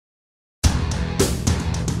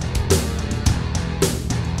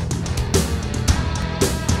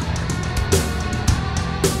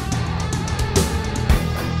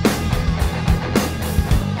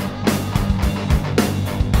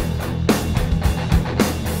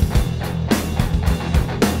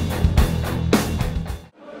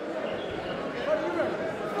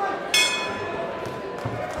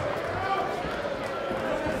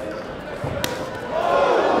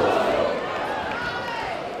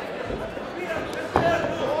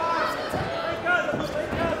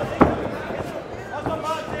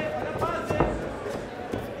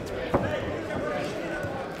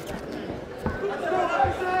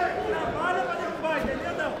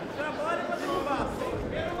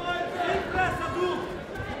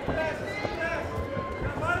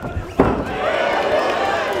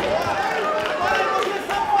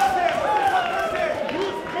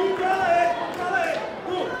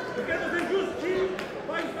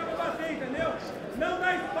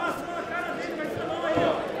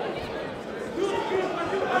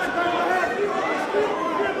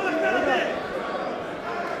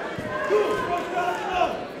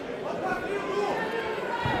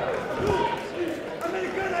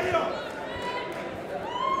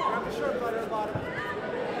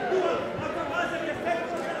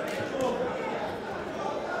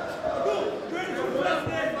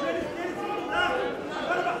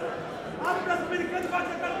bate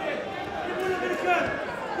na cara dele. Que muro americano.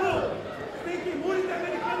 Tem que muro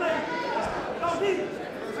americano aí. Tá ouvindo?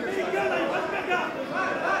 Americano aí, pode pegar. Vai.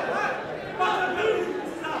 Bate na cara dele se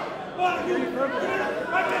precisar. Bora, Gil.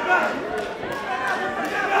 Vai pegar.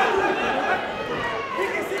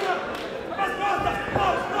 Fica em cima. Faz costas.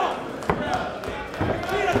 Não.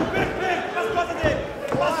 Tira do peito, faz costas dele.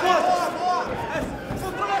 Faz costas.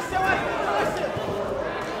 Controla seu aí, controla seu.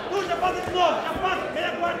 Tu já passa de novo, já passa. Vem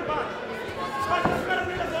agora de baixo. Bate na cara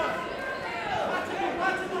dele agora.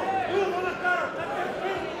 Bate no. Mão na cara. Tá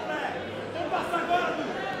perfeito, moleque. Vamos passar agora, Du.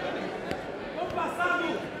 Vamos passar, Du.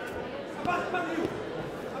 Abaixa o quadril.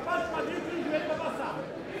 Abaixa o quadril e tira o joelho pra passar.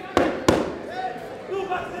 Du,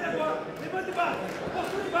 bate nele agora. Levanta e bate.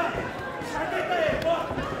 Postura de baixo. Arrebenta ele, bora.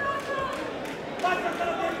 Bate na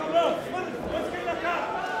cara dele, cabrão. Manda esquerda na cara.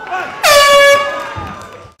 Vai.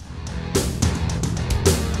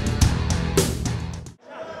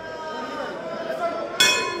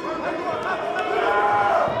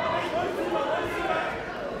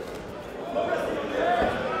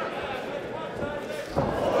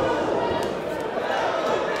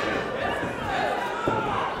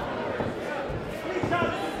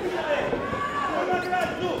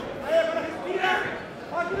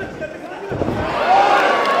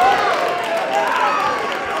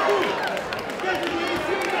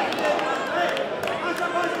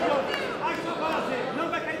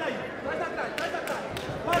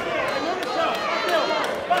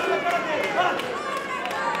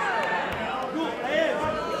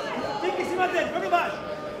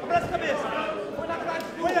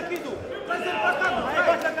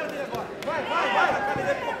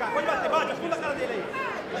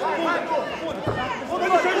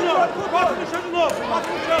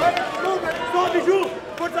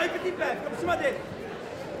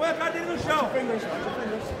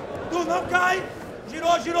 Tu não cai,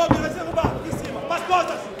 girou, vai ser roubado, em cima, faz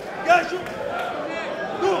costas, gancho,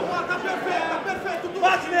 Tu, tá perfeito, Tu,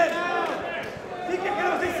 bate nele, fica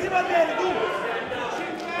aqui em cima dele, Tu,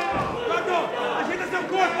 guardou, ajeita seu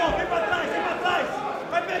corpo, vem pra trás,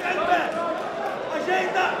 vai pegar no pé,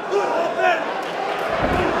 ajeita, Tu, na perna,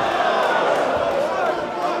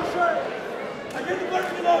 ajeita o corpo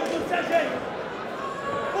de novo, Tu, se ajeita,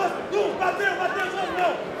 Tu, bateu,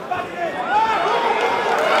 não, bate nele,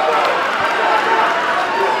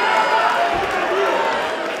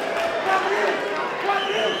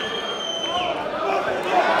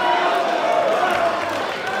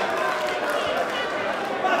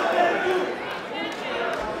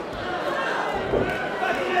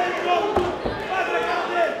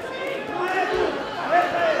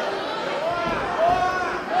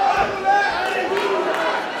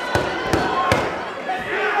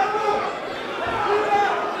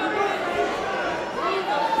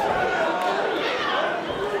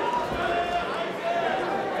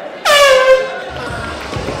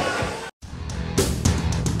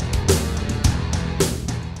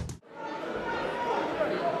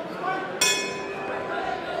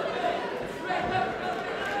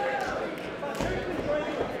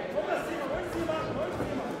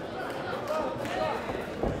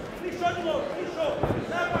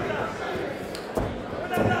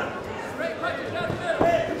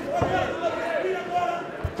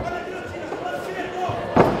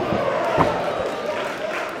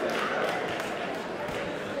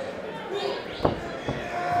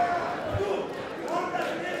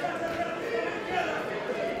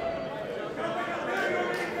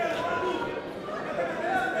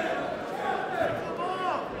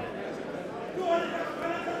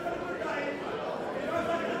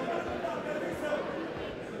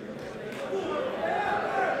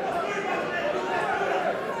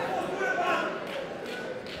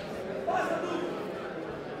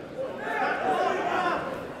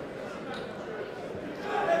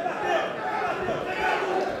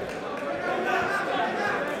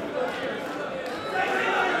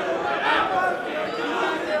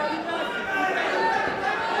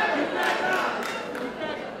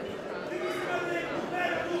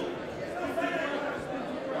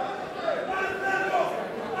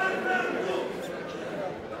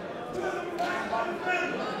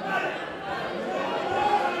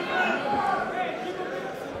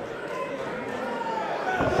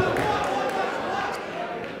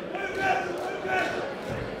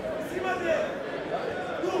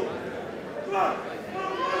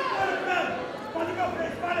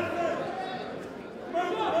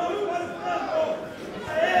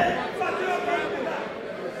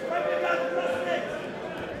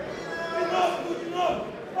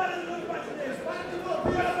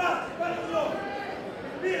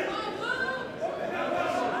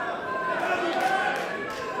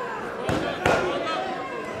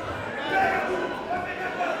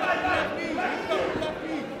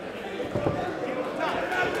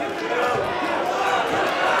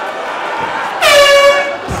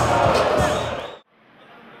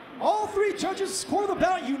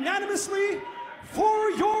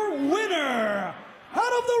 for your winner,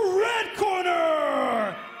 out of the red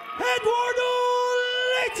corner, Eduardo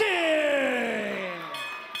Leite.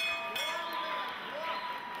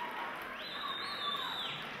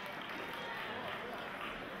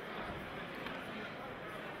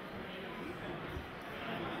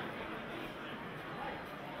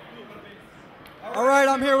 All right,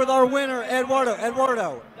 I'm here with our winner, Eduardo.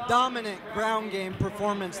 Eduardo, dominant ground game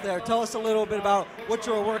performance there. Tell us a little bit about what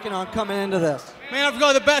you were working on coming into this. Man, I've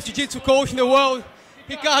got the best jiu-jitsu coach in the world,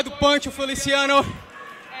 Ricardo Pancho Feliciano,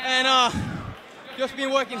 and just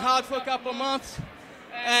been working hard for a couple of months,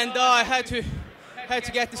 and I had to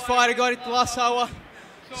get this fight. I got it the last hour,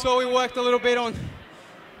 so we worked a little bit on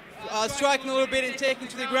striking a little bit and taking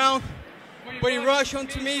to the ground, but he rushed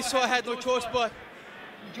onto me, so I had no choice but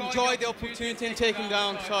enjoy the opportunity and take him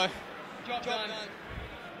down. So, job done.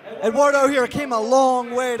 Eduardo here came a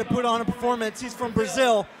long way to put on a performance. He's from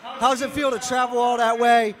Brazil. How does it feel to travel all that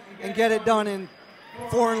way and get it done in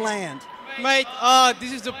foreign land? Mate,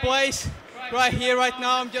 this is the place right here, right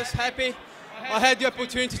now. I'm just happy. I had the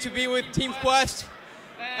opportunity to be with Team Quest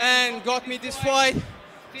and got me this fight.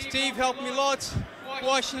 Steve helped me lots.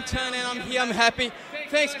 Washington, and I'm here, I'm happy.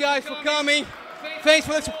 Thanks guys for coming. Thanks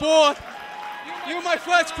for the support. You're my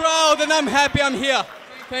first crowd, and I'm happy I'm here.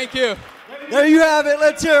 Thank you. There you have it.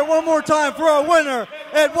 Let's hear it one more time for our winner,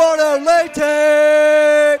 Eduardo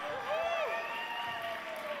Leite.